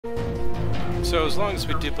So as long as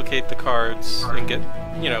we duplicate the cards and get,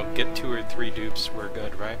 you know, get 2 or 3 dupes, we're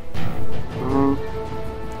good, right?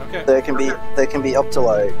 Okay. There can be up to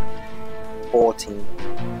like 14.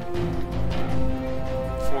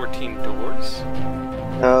 14 doors?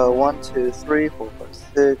 1, 2, 3, 4, 5,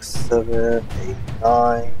 6, 7, 8,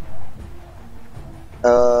 9.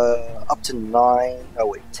 Up to 9. Oh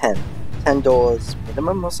wait, 10. 10 doors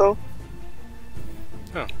minimum or so.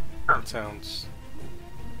 Oh, that sounds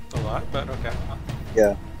a lot, but okay.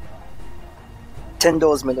 Yeah. 10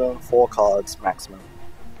 doors minimum, 4 cards maximum.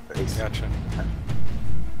 Gotcha.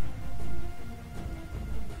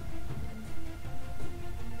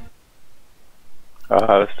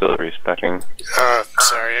 I was still respecting.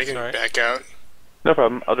 Sorry, I can back out. No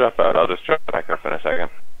problem, I'll drop out. I'll just drop back up in a second.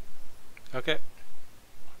 Okay.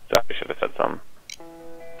 Sorry, should have said something.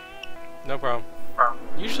 No problem.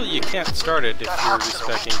 Usually you can't start it if you're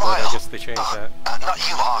respecting, but I guess they changed that. Not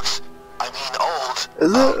you, Hox. I mean old.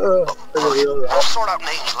 Is it? We'll sort out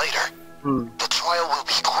names later. Hmm. The trial will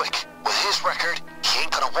be quick. With his record, he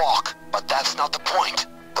ain't gonna walk. But that's not the point.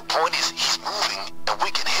 The point is he's moving, and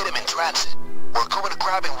we can hit him in transit. We're going to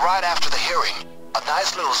grab him right after the hearing. A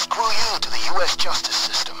nice little screw you to the U.S. justice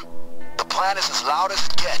system. The plan is as loud as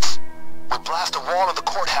it gets. We blast a wall of the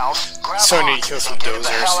courthouse, grab So I need Hox, to kill some and get him the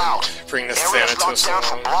dozers hell and out. bring this Area's locked Thanatos down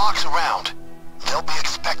for along. blocks around. They'll be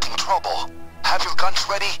expecting trouble. Have your guns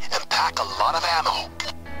ready and pack a lot of ammo.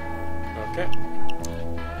 Okay.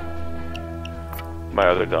 My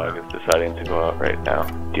other dog is deciding to go out right now.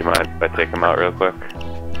 Do you mind if I take him out real quick?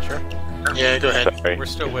 Sure. Yeah, go ahead. Sorry, We're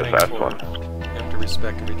still he's waiting the fast for one. him to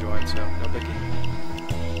respect and rejoin, so no biggie.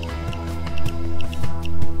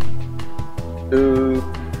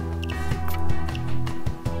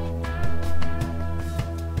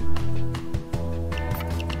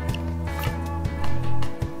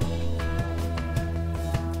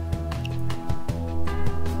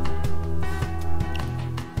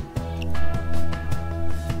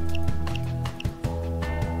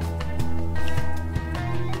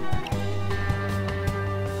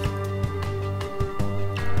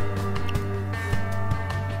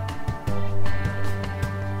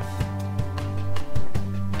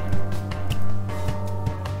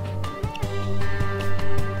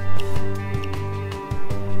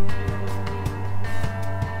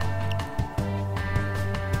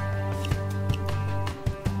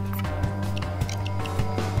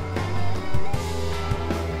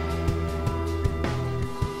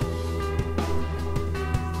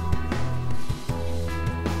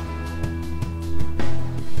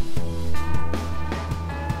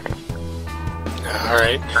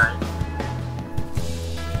 Alright.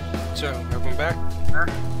 So, everyone back?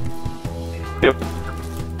 Yep.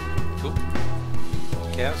 Cool.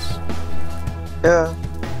 Kasz? Yeah.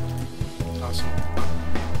 Awesome.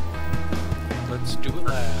 Let's do it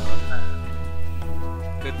loud.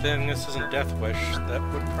 Good thing this isn't Death Wish. That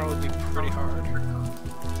would probably be pretty hard.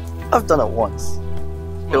 I've done it once.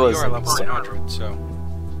 Well, was you are level 100, so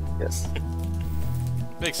Yes.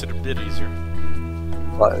 makes it a bit easier.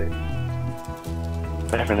 But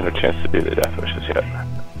I haven't had a chance to do the death wishes yet.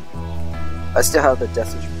 I still have the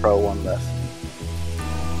Death Wish Pro one left.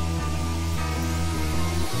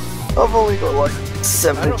 I've only got like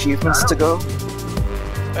 7 achievements to go.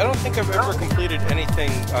 I don't think I've ever completed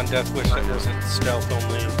anything on Death Wish that wasn't stealth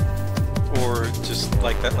only, or just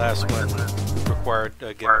like that last one required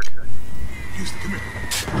a gimmick.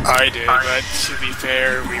 I did, but to be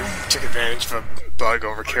fair, we took advantage of a bug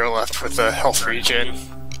Overkill left with the health regen.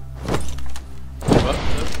 What?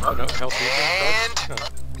 Oh, no, health regen?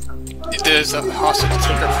 There's a hostage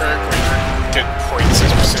taker perk where you get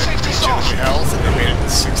 0.6% regen of your health, and they made it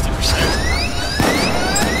 60%.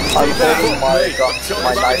 I'm holding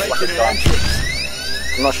my knife like a gun.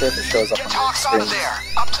 I'm not sure if it shows up Get on the Hox out screen. of there.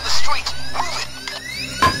 Up to the street. Move it.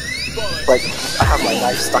 Like, I have my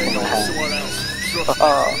knife stuck in my hand.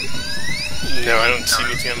 No, I don't see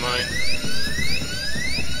anything on mine.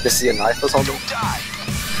 Just see a knife or something? Die.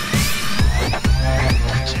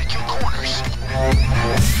 Check your corners.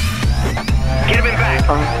 Get him in back.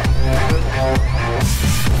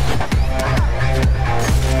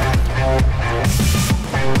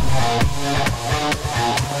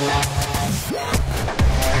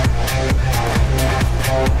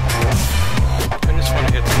 I just want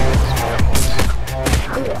to hit some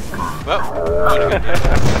well,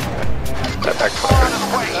 That backfired.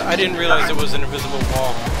 I didn't realize it was an invisible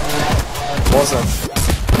wall. Wasn't.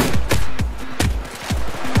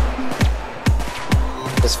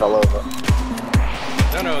 Just fell over.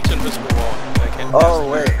 No, it's an invisible wall. I can't pass Oh,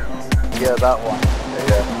 it. wait. Yeah, that one.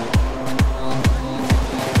 Yeah.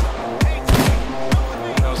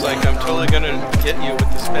 That was He's like, I'm totally gonna get you with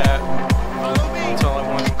the spat. That's all I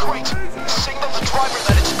want. Great. Signal the driver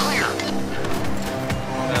that it's clear.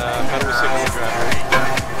 How do we signal the driver?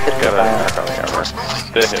 Got a knock on the camera.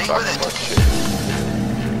 The hitbox plus shit.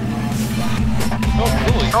 Oh,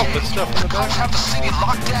 cool. You can put stuff in the Cops back. have the city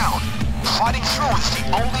locked down. Fighting through is the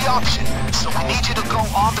only option, so we need you to go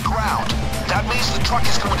on the ground. That means the truck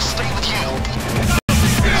is going to stay with you.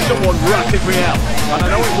 Someone ratted me out, and I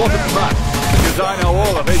know it wasn't Matt, because I know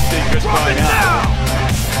all of his secrets by now.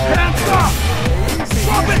 Hands up!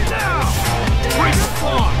 Drop it now! Break the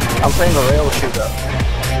floor! I'm playing the rail shooter.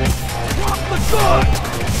 Drop the gun!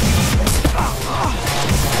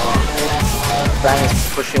 Bang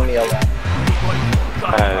is pushing me around.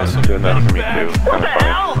 It's doing that for me too. Kind of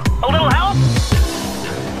funny. A little help?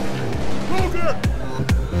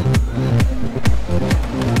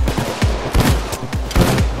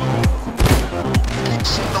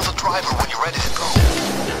 Signal the driver when you're ready to go.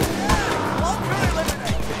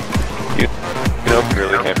 You know if you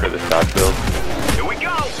really can't for the stock build? Here we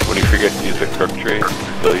go! When you forget to use the crook tree,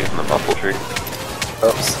 still using the muffle tree.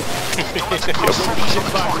 Oops.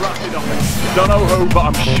 Don't know who, but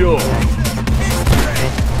I'm sure.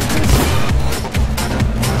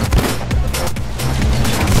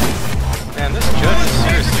 Man, this judge is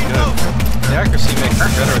seriously good. The accuracy makes it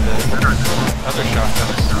better than other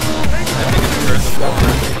shotguns. I think it's better than the other.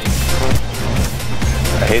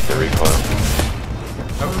 I hate the recoil.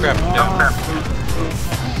 Oh crap, down.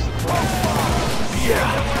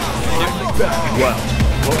 Well,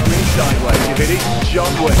 look me sideways if it isn't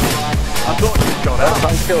John Wick. I thought you'd got out.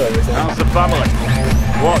 Trying to kill everything. How's the family?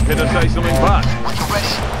 What, did I say something bad? When you're ready,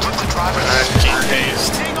 give the driver the Getting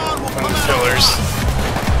tased on the fillers.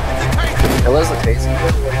 It was the case.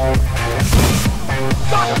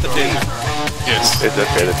 Got the ding. Yes. It's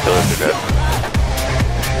okay to kill it to death.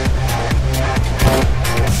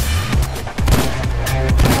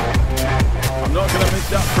 I'm not gonna miss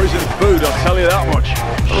that prison food, I'll tell you that much.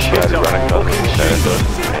 Oh shit, he's running down the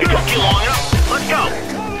side. It took you long enough. Let's go.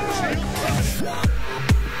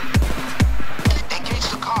 engage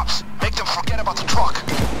the cops. Make them forget about the truck.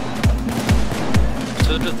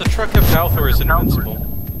 So does the truck have health or is it invincible?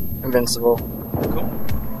 Invincible. Cool.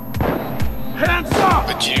 Hands up!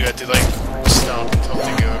 But you had to like stop and tell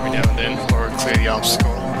them to go every now and then, or clear the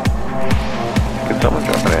obstacle. Could someone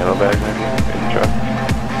drop an ammo bag maybe in the truck?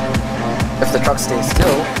 If the truck stays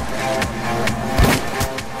still.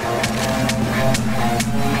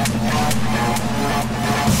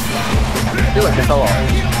 I feel like it fell off.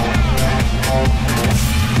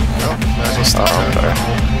 Oh, might as well stop I'm sorry.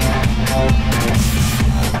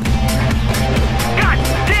 God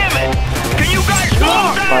damn it! Can you guys slow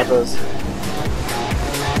down? Marcos.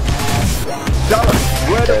 Dallas,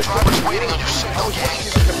 where the Driver's waiting on your signal, gang.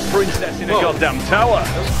 princess in a Whoa. goddamn tower?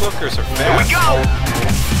 Those cloakers are Here we fast.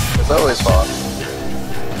 go! It's always fought.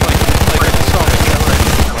 Like I just saw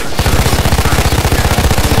him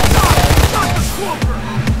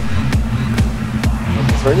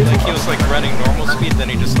It's really like he fought. was like running normal speed, then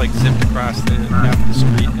he just like zipped across the half the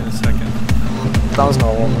street in a second. Sounds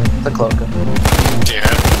normal. The cloaker. Yeah.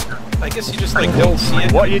 I guess you just like don't see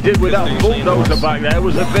it. What you did with because that they're usually bulldozer indoors. back there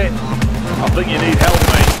was a bit. I think you need help,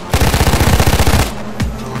 mate.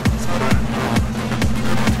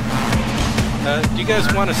 Do you guys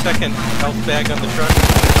want a second health bag on the truck?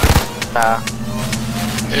 Nah.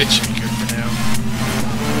 It should be good for now.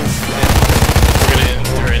 We're gonna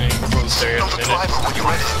enter an enclosed area in Signal a the minute. driver when you're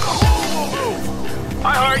ready to go.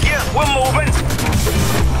 I heard you. We're moving.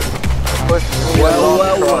 Push me along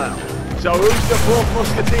the truck. So who's the fourth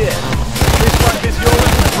musketeer? This like is your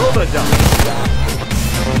little brother, John.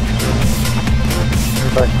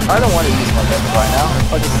 But I don't want to use my weapon right now.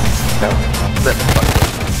 I'll just let the truck.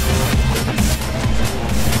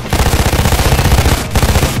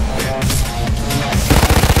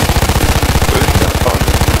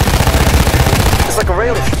 It's like a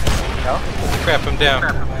rail issue, you know? Crap, I'm down.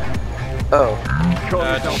 Oh.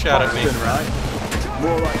 Just shot at me. Right?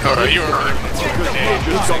 More like Oh, you were really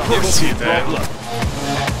good. You see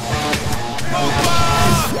that.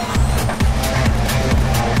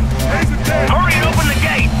 Hurry, open the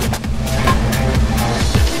gate!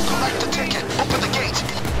 Collect the ticket. Open the gate.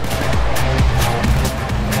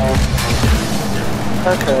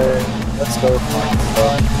 Okay. Let's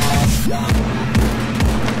go.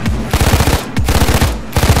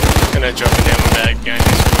 Gonna drop an ammo bag behind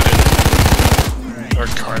this wooden or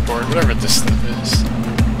cardboard, whatever this stuff is.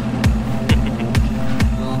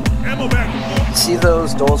 Ammo back! See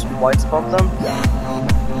those doors with whites above them?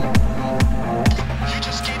 You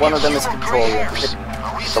just gave One me of them is 0 control gray room. hairs. Hit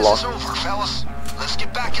Our the recess lock. is over, fellas. Let's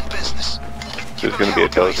get back in business. There's gonna be a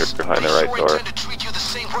dozer behind the right door.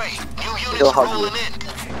 He'll hug you.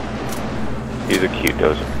 He's a cute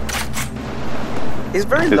dozer. He's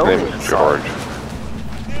very His lonely. name is George. I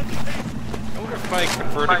wonder if my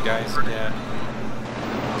converted guy's dead.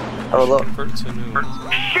 Oh, look. Convert to new.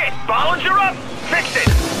 Shit! Bollins are up! Fix it!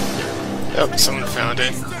 Oh, someone found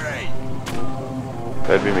it.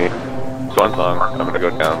 That'd be me. Swan song. I'm gonna go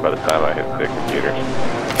down by the time I hit the computer.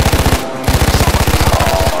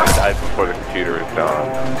 I died before the computer is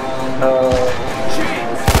down.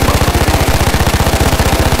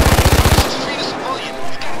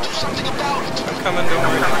 I'm coming, don't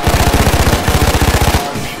worry.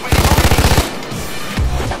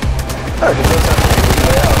 Oh, he goes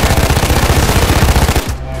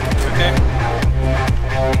Okay.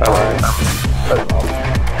 Alright.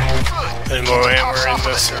 Any more ammo in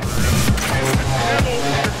this?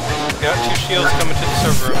 Got 2 shields coming to the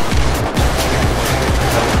server room.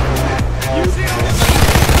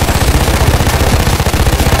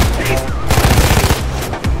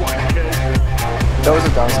 Those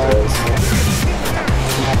are downstairs.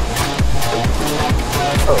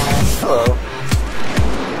 Oh, hello.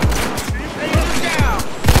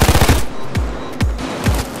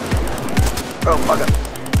 Oh, fuck it.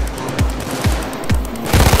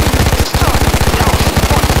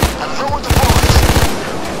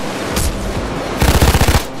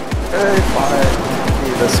 Hey, fine. Be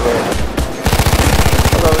this way.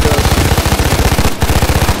 Hello, dude.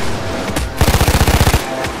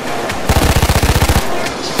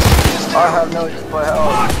 I have no use for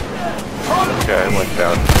help. Okay, I went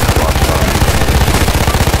down to the swan song.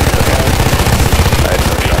 I had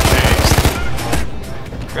no shot.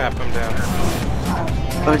 Crap, I'm down.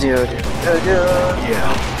 Oh dear, oh dear, oh dear.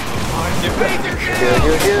 Yeah.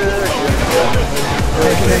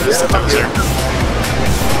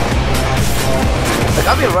 Like,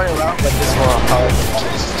 I've been running around like this for a while.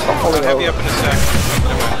 I'll have you up in a sec.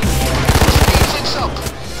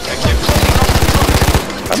 Thank you.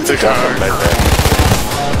 I'm sick of right there.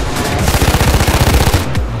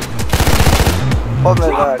 Oh my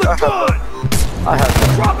god, I have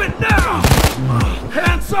one. Drop it now!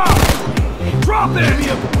 Hands up! Drop it!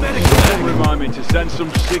 Don't remind me to send some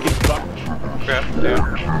ciggies back. Crap, dude.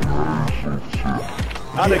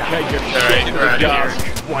 And a cake of shit Alright, in we're the out of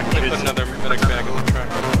gas. Put another medic bag in the truck.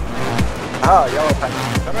 Ah, yellow pack.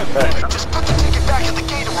 I'm right back. Just put the ticket back in the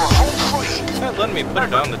gate and we're home free. It's not letting me put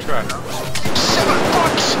it on the truck. $7!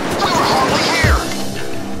 We were hardly here!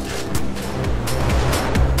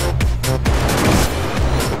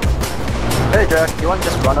 Hey Jack, you want to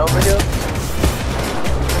just run over here?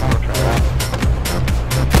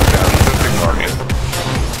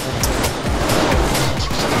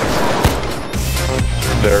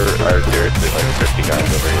 There are seriously like 50 guys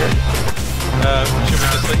over here. Should we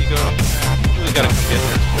just let you go? We gotta come get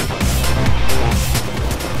there.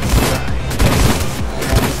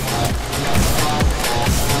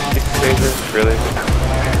 Really?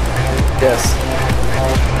 Yes.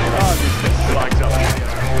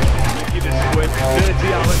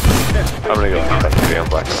 I'm gonna go back to the damn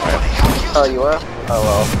black and white. Oh, you are? Oh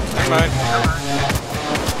well. Never mind.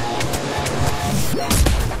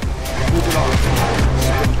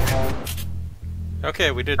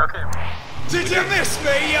 Okay, we did. Did you miss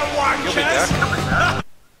me, you You'll be wankers? back.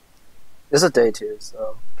 It's a day 2,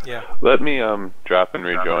 so. Yeah. Let me drop and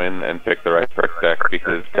rejoin and pick the right perk deck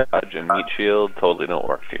because dodge and meat shield totally don't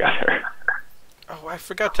work together. Oh, I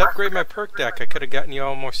forgot to upgrade my perk deck. I could have gotten you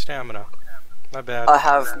all more stamina. My bad. I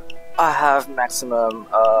have maximum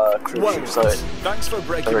cruise, so Thanks for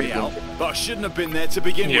breaking me out, but I shouldn't have been there to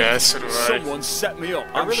begin Yeah, with. so do I. Someone set me up.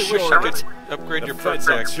 I I'm really sure wish I of could it. upgrade The your perk feds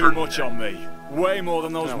deck. had too much on me. Way more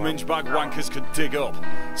than those Oh, well. mingebag wankers could dig up.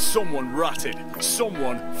 Someone ratted.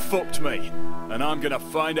 Someone fucked me. And I'm gonna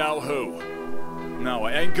find out who. No,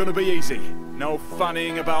 it ain't gonna be easy. No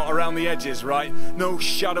fannying about around the edges, right? No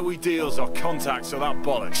shadowy deals or contacts or that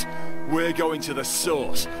bollocks. We're going to the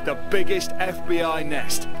source, the biggest FBI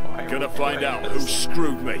nest. Gonna find out who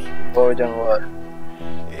screwed me. what we're doing what?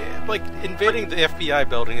 Yeah, like, invading the FBI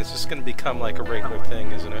building is just gonna become like a regular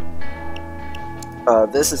thing, isn't it?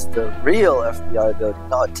 This is the real FBI building,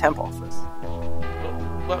 not a temp office.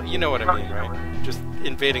 Well, you know what I mean, right? Just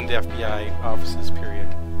invading the FBI offices, period.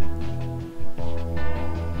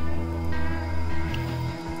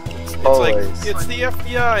 It's like, Always. it's the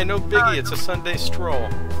FBI, no biggie, it's a Sunday stroll.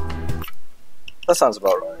 That sounds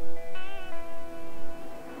about right.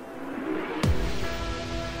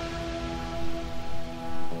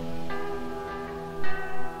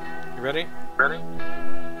 You ready? You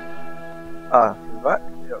back?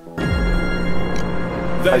 Yep.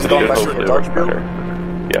 There's you going the back to intro. the Dodge build?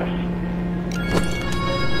 Yes.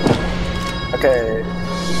 Okay,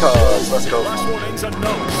 because let's go. Last warnings and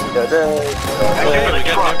notes. Okay, we got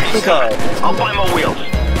an empty Econ. I'll buy my wheels.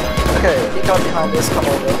 Okay, Econ behind us, come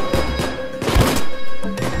over.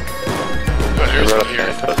 Oh, there's one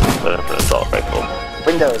here. Set up an assault rifle.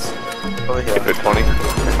 Windows. Over here. Keep it 20 or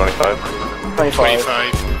 25. 25. 25.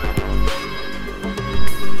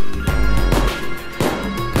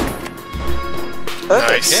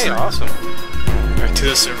 Nice. Okay, awesome. Right to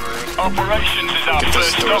the server room. Operations is our Get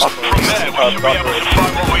those first doors stop. closed. From there, we should be able to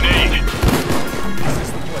find what we need.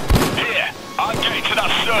 Here, I'm getting to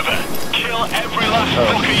that server. Kill every last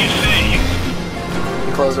fucker you see.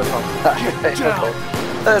 You close it from. Okay.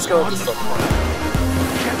 Let's go with the stuff.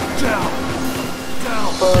 Get down. Down.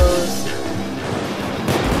 Close.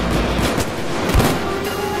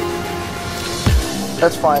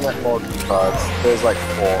 Let's find that more key cards. There's like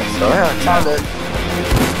 4, so yeah, found it.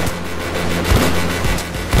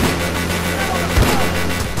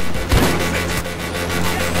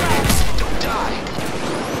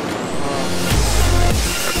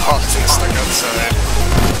 Hoxton stuck outside.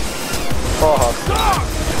 Oh, Hoxton.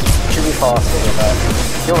 Should be faster than that.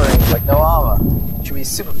 You're wearing like no armor. Should be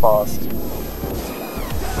super fast. There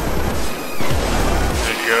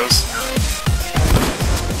he goes.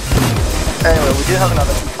 Anyway, we do have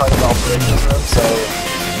another key card in the operations room, so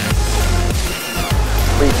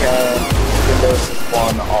we can Windows this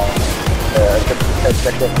one on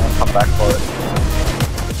objective and come back for it.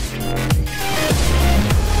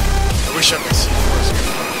 I wish I could see more.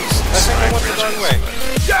 I think I went the wrong way.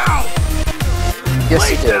 Down. Yes,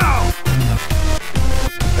 you did. Down.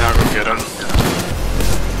 Now I'll go get him.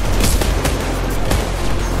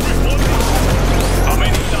 I'm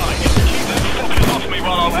inside. Keep them fuckers off me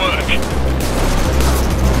while I work.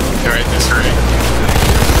 They're right this way.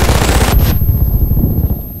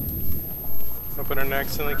 Hope I don't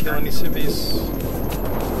accidentally kill any civvies.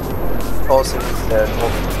 Also, he's dead.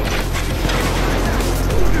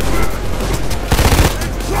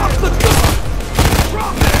 Drop the gun.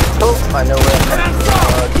 Drop it. Oh, I know where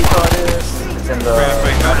key card is. It's in the. Crap, I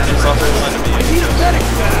got an invisible enemy. Need a medic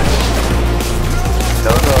badge.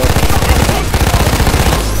 No.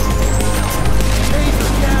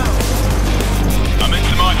 I'm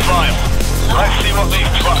into my file. Let's see what these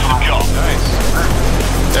trucks have got. Nice.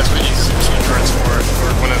 That's what you use the key cards for,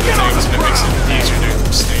 or one of the things, and it makes it easier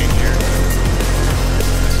to stay in here.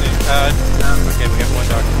 Let's see. Okay, we got one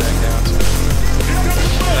doctor bag down. So.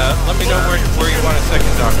 Let me know where you want a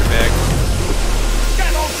second doctor bag.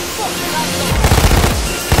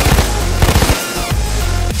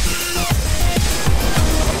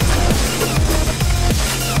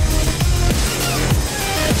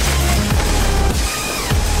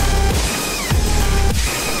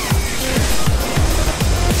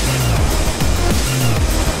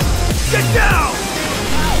 Get down.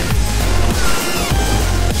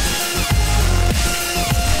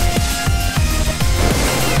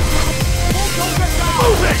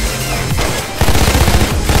 Moving.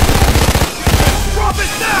 Drop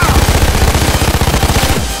it now.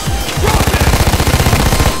 Drop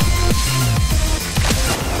it.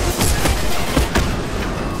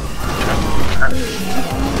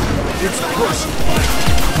 It's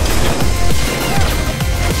push.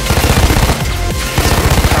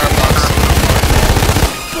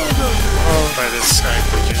 By this side,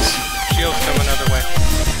 bridges. Shield's coming another way.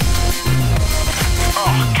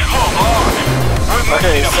 Oh, come on! We're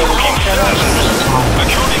Okay, missing a so fucking we cannot- service.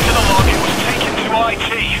 According to the log, it was taken to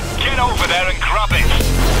IT. Get over there and grab it.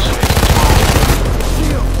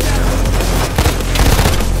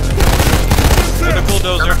 Get a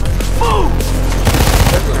bulldozer. Move.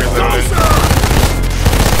 Reloaded.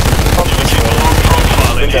 Keep a low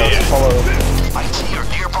profile in Windows, here. follow. IT are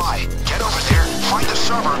nearby. Get over there, find the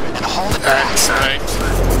server, and hold it back. Backside.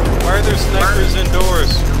 Why are there snipers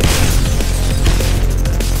indoors?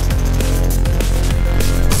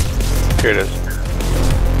 Here it is.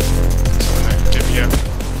 Someone give me up.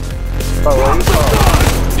 Oh, where are you from?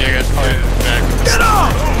 Yeah, I got back. Get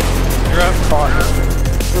up. You're up. Fine.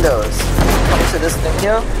 Windows. Come to this thing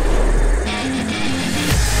here.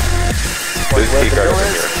 There's a Where key the card door over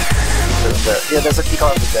is? here. Yeah, there's a key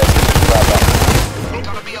card over there. Grab that.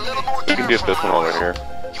 Gotta be a little more You can get this one over here.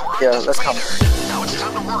 Yeah, let's come. Now it's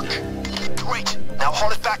time to work. Great. Now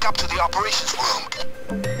haul it back up to the operations room.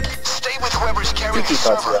 Stay with whoever's carrying the Key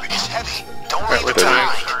cards, server. yeah. It's heavy. Don't Right, leave with it time.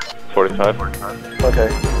 behind. 45. Okay.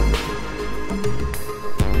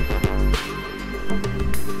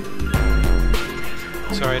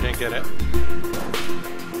 Sorry, I didn't get it.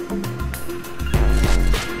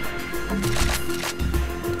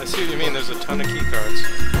 I see what you mean. There's a ton of key cards.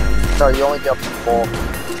 No, you only get up to 4.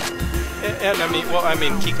 And I mean, well, I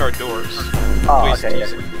mean keycard doors. Oh, Ways to okay.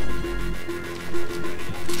 use it.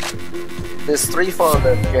 There's 3 for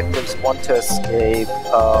the objectives, 1 to escape,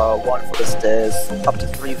 1 for the stairs, up to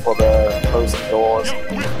 3 for the closing doors,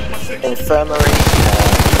 infirmary,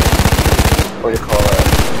 and what do you call it?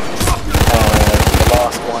 And the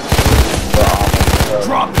last one, the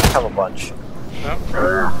armor. So have a bunch.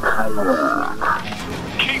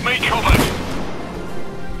 Keep me covered.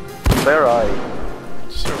 Where are you?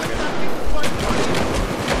 So good.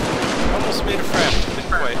 Almost made a friend. Didn't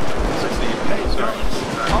quite. Succeed. Sorry.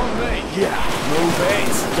 On me. Yeah, move it.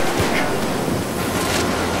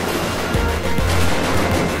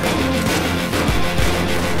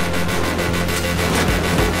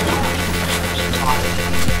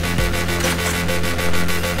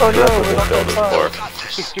 Oh no, That's we're what not this build is outside. for.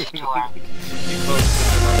 You closed it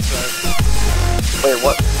outside. Wait,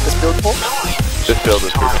 what? This build for? This build is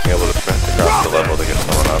for being able to sprint across the level to get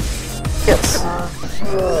someone up. Yes.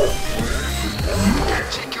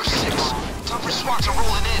 Take your 6. Tougher spots are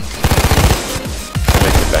rolling in.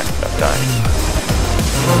 Make it back without dying.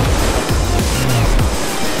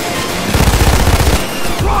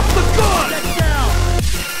 Drop the gun. Get down.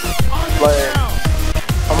 Like,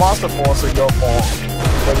 a Master Forcer, you're more.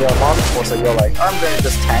 When you're a Master Forcer, you're like, I'm going to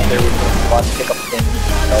just tank everything, run, pick up things,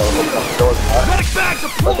 open up the doors and that. Medic bag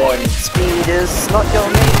But deployed. then, speed is not your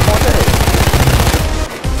main forte.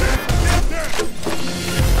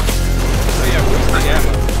 So yeah, where's the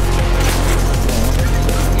ammo?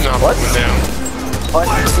 No, What? down. Why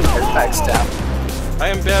do you see your backstab? I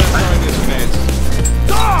am bad at throwing these grenades.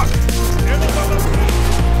 Dog.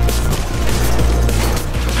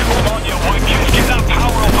 Come on, you white kids, get that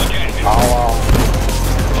power up again. Oh,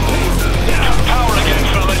 Got power again,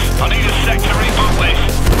 fellas. I need a sec to reboot this.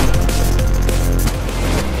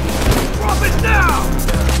 Drop it down.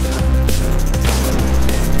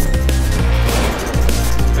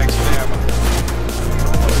 Thanks for the ammo.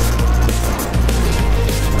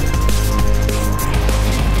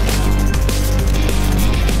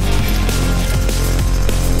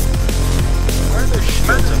 Why are there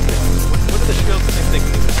shields up there? What do the shields think they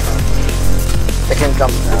can even come? it can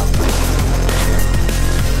come now.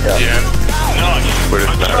 Yeah. Yeah. Nice. We're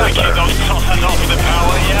just I'm not trying to as keep better. those tossers off the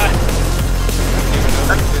power, yeah?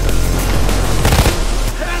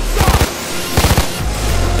 Hands up!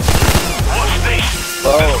 What's this?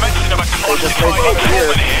 Whoa. There's mention of a just classified made it here.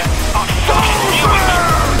 informant here. I fucking knew it!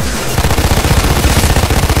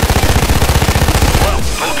 Well,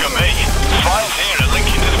 look at me. Files here are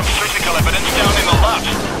linking to some physical evidence down in the lab.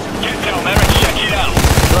 Get down there and check it out.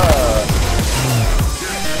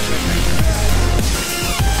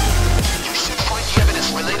 You should find the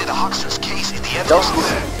evidence related to Hoxton's case in the Don't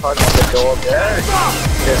evidence. touch on the door there.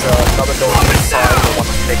 There's another door inside the one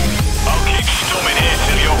I'm taking. I'll keep storming here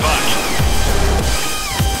till you're back.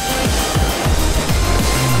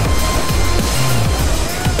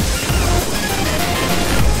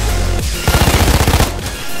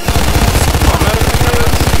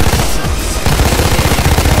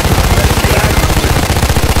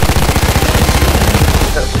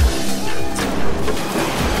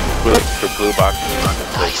 The blue box is the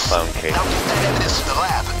clown case. Now get that evidence to the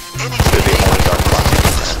lab. They're the Anything only dark box.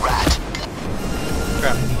 this rat.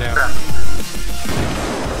 Crap, down.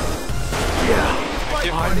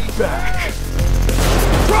 I'm back.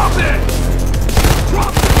 Drop it!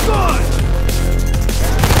 Drop the gun!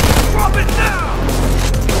 Drop it now!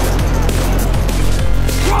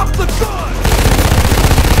 Drop the gun!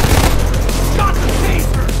 Got the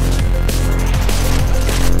taser!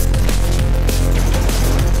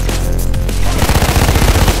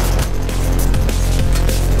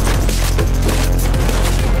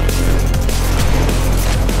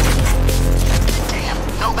 Damn,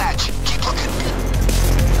 no match. Keep looking.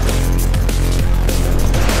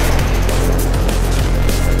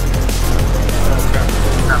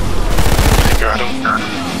 Got him.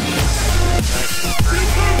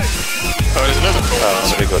 Oh, there's another cool one.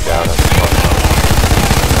 Let me go down and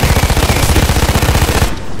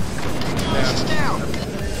It's down.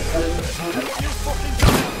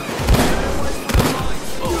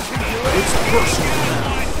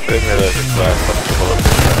 didn't realize the glass left the bullet.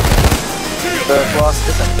 The glass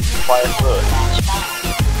isn't quite good.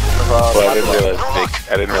 Well, I didn't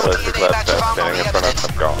realize the glass that standing in front of us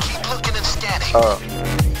gone. Keep looking and scanning. Oh.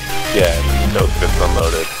 Yeah, those bits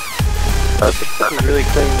unloaded. That's really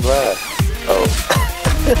clean glass. Oh.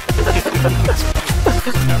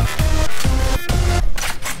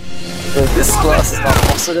 This glass is not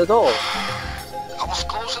busted at all. I was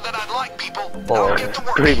closer than I'd like, people. Oh, Now get to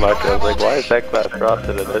work. Pretty much, I was like, why is that glass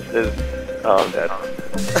frosted and this is... Oh, I'm dead.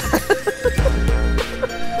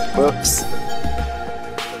 Whoops.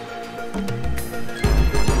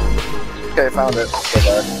 Okay, found it.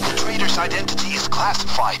 The traitor's identity is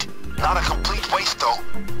classified. Not a complete waste though.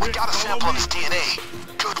 We got a sample of his DNA.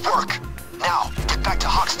 Good work. Now, get back to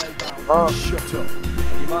Hoxton. Oh, Shut up.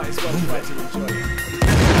 You might as well try to enjoy it.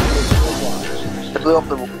 it blew up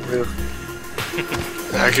the roof.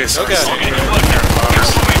 I guess Okay.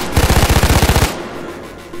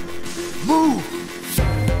 Move!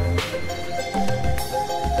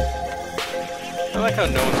 I like how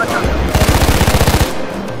no one's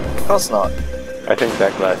Of course not. I think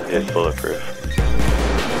that glass is bulletproof.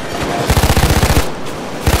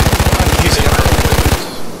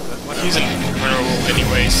 He's invulnerable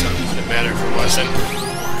anyway, so it wouldn't matter if it wasn't.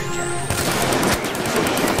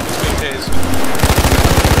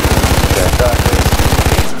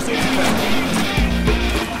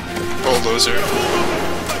 Bulldozer.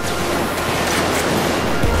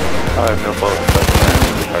 I have no bullets, but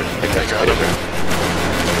it's hard to pick I got him.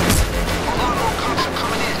 Cops are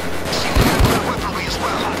coming in. See if they have good weaponry as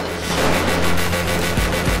well.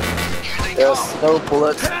 Here they go. There's no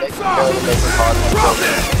bullets. Make it hard.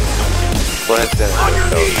 Well, that's then one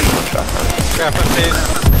shotgun. crap on face.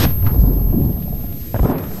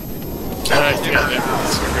 I did it.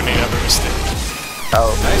 It's a grenade out of mistake.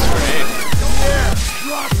 Oh, Nice grenade.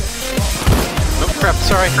 Oh crap,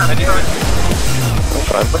 sorry. I didn't.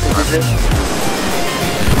 what did you do?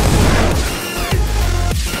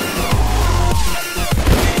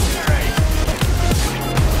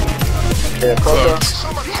 Okay, closer.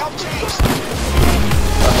 Somebody help James.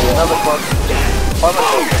 Okay, another close. One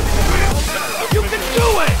more. You can do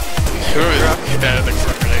it! Who hit that other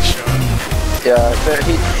grenade shot? Yeah, but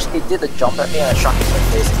he did a jump at me and I shot him in the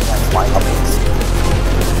face and he went flying up.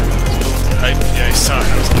 Yeah, I saw it.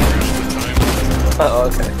 I was on the ground at the time. Oh,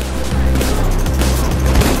 okay.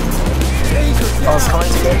 I was coming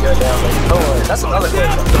to get you down, like, don't worry, that's another good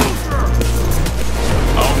jump.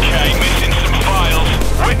 Okay, missing some files.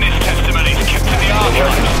 Witness testimonies kept in the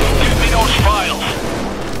archives. Give me those files.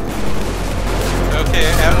 Okay,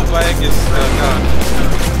 ammo bag is gone.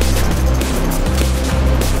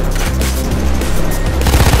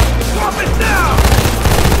 Drop it now!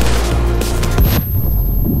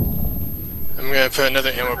 I'm gonna put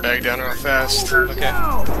another ammo bag down real fast. Okay.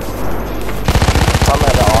 I'm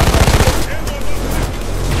at the on.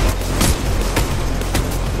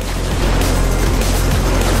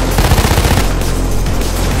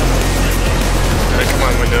 Alright, come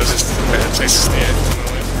on, Windows. It's a bad place to stand at the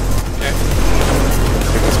moment. Okay.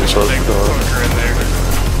 We should take the bunker in there.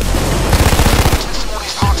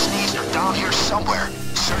 Testimonies Hawks needs are down here somewhere.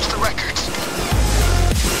 Search the records.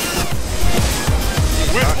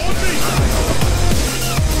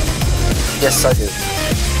 Yes, I do.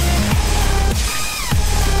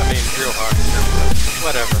 I mean, real hot.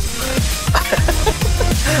 Whatever.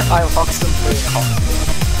 I'm Hoxton playing Hoxton.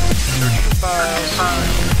 Search for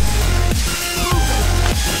files.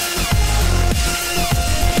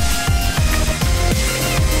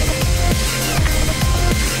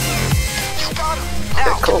 You got him.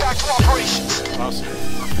 Now, cool. get back to operations. Awesome.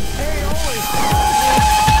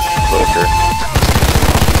 Closer.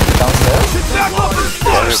 Downstairs? Back up and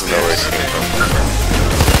I don't even know where it came from.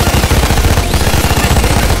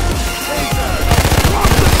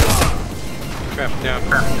 Crap, down.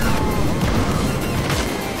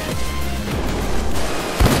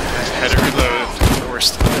 Had to reload the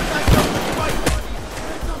worst.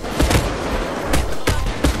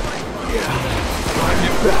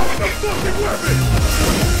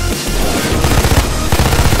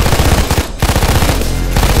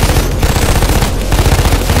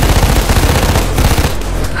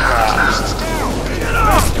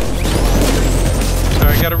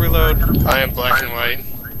 Sorry, gotta reload. I am black and white.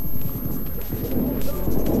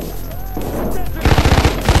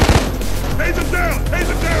 Taser down!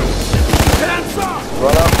 Taser down! Hands up!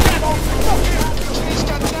 Run up. James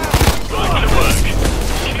got down. Back to work.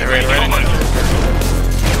 They ran right into it.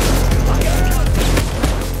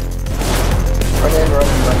 Run in, run.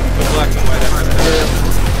 Black and white after that.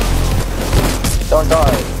 Don't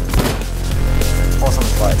die. Awesome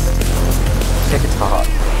advice. Take it to heart.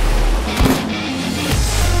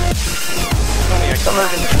 Tony, I Don't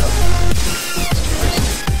move in the shop.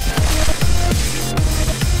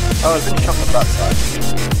 Oh, it's in the shop on that side.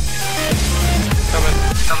 coming.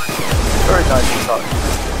 Very nice shot.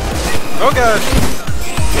 Oh god!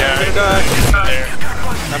 Yeah, I'm gonna die. there.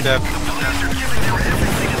 I'm dead.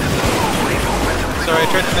 Sorry, I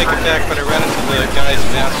tried to make it back, but I ran into the guy's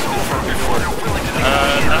mask in front before.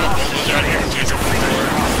 I'm right here. Jason.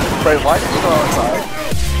 Wait, why did you go outside?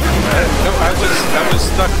 No, I was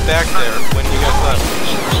stuck back there when you guys left.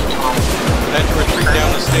 I had to retreat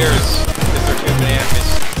down the stairs because there are too many enemies.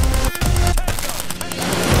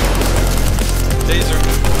 Taser.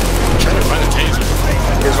 I'm trying to find a taser.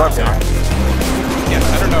 He's right there. Yeah,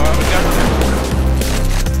 I don't know how we got there.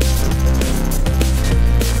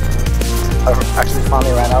 I actually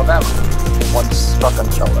finally ran out of ammo. One's stuck on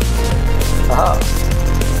the shoulder. Aha.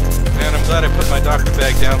 Man, I'm glad I put my doctor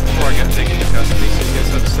bag down before I got taken into custody, so you guys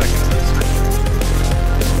have a second at least.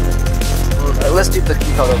 Let's do the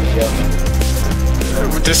key code over here.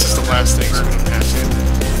 This is the last thing, so we don't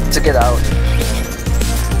have To get out.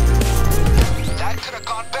 That could have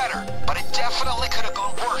gone better, but it definitely could have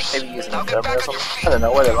gone worse. Maybe using Now a get thermal back or on your something. feet. I don't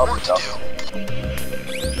know where they're Got up work to to go. do.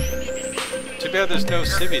 Too bad there's no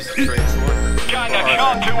civvies to trade for. Gang, I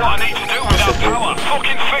can't do what I need to do without power.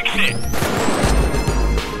 Fucking fix it!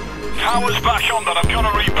 Power's back on, but I've got to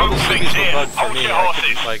All reboot the things civvies were here. bugged for Hold me, your I horses.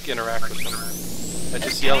 couldn't, like, interact with them. I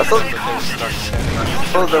just yelled at them, but they were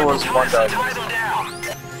stuck. Oh, there was one guy.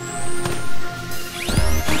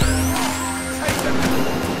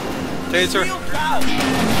 Taser!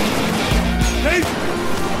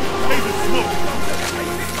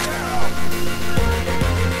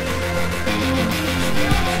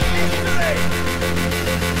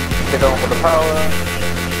 Get on with the power.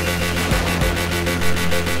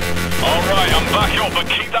 Alright, I'm back up, but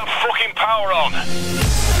keep that fucking power on.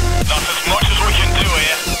 That's as much as we can do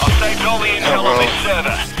here. I've saved all the intel on this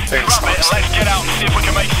server. Thanks, Grab it and let's get out and see if we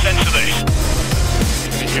can make sense of this.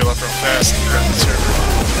 I'm gonna heal up real fast and grab the server.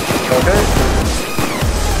 Okay.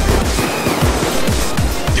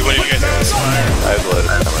 Do what do you guys have this fire? I've loaded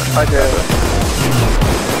camera. I did.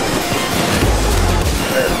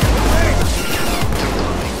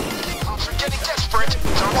 Troops are getting desperate.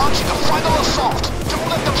 They're launching a final assault. Don't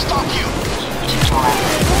let them stop you.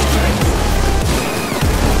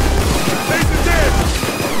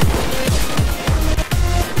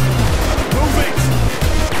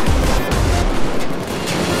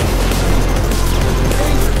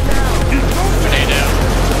 Grenade down.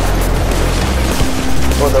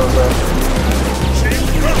 Oh, there was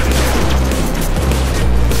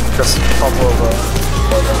just pop over.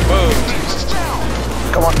 Whoa!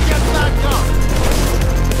 Come on.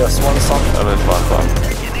 Just one song. I'm in spawn bomb.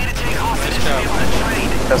 Nice job.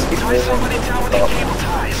 Just keep moving.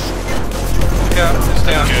 Yeah, it's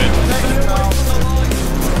down. Good.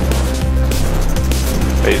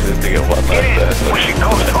 Phases to get one left. We should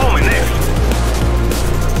coast home in this.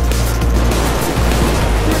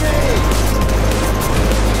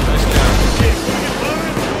 Nice job.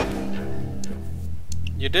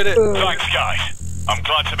 You did it! Thanks, guys. I'm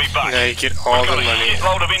glad to be back. Now you get all We've the got a money.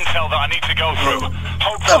 shitload of intel that I need to go through.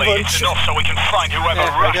 Hopefully it's enough so we can find whoever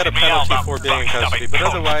Yeah, I got a ratted me out penalty that for being in custody, backstabbing but cunt.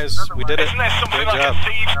 otherwise, we did it. Isn't there something Good like job. a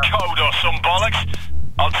thieves code or some bollocks?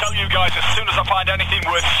 I'll tell you guys as soon as I find anything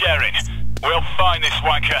worth sharing. We'll find this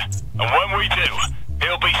wanker, and when we do,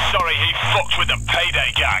 he'll be sorry he fucked with the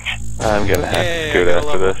Payday gang. I'm gonna have to Hey, scoot I got a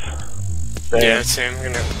after level. this. Yeah, same.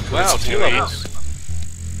 I'm gonna. Wow, let's 2 do levels.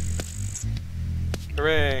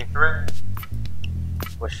 Hooray.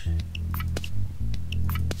 Wish.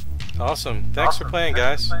 Awesome. Thanks for playing,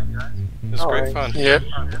 guys. It was great fun. Yep.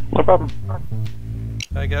 No problem.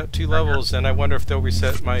 I got 2 levels, and I wonder if they'll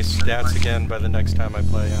reset my stats again by the next time I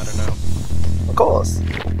play. I don't know. Of course.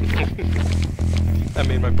 I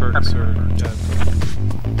mean, my perks are...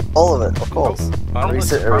 All of it, of course.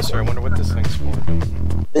 Bottomless Reset suppressor. I wonder what this thing's for.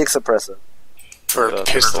 Big suppressor. For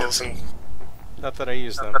pistols and. Not that I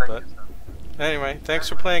use them, but... Anyway, thanks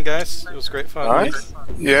for playing, guys. It was great fun. Alright.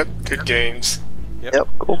 Yep. Good games. Yep.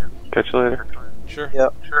 Cool. Catch you later. Sure.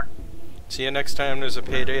 Yep. See you next time there's a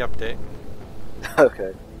Payday update.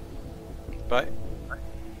 Okay. Bye.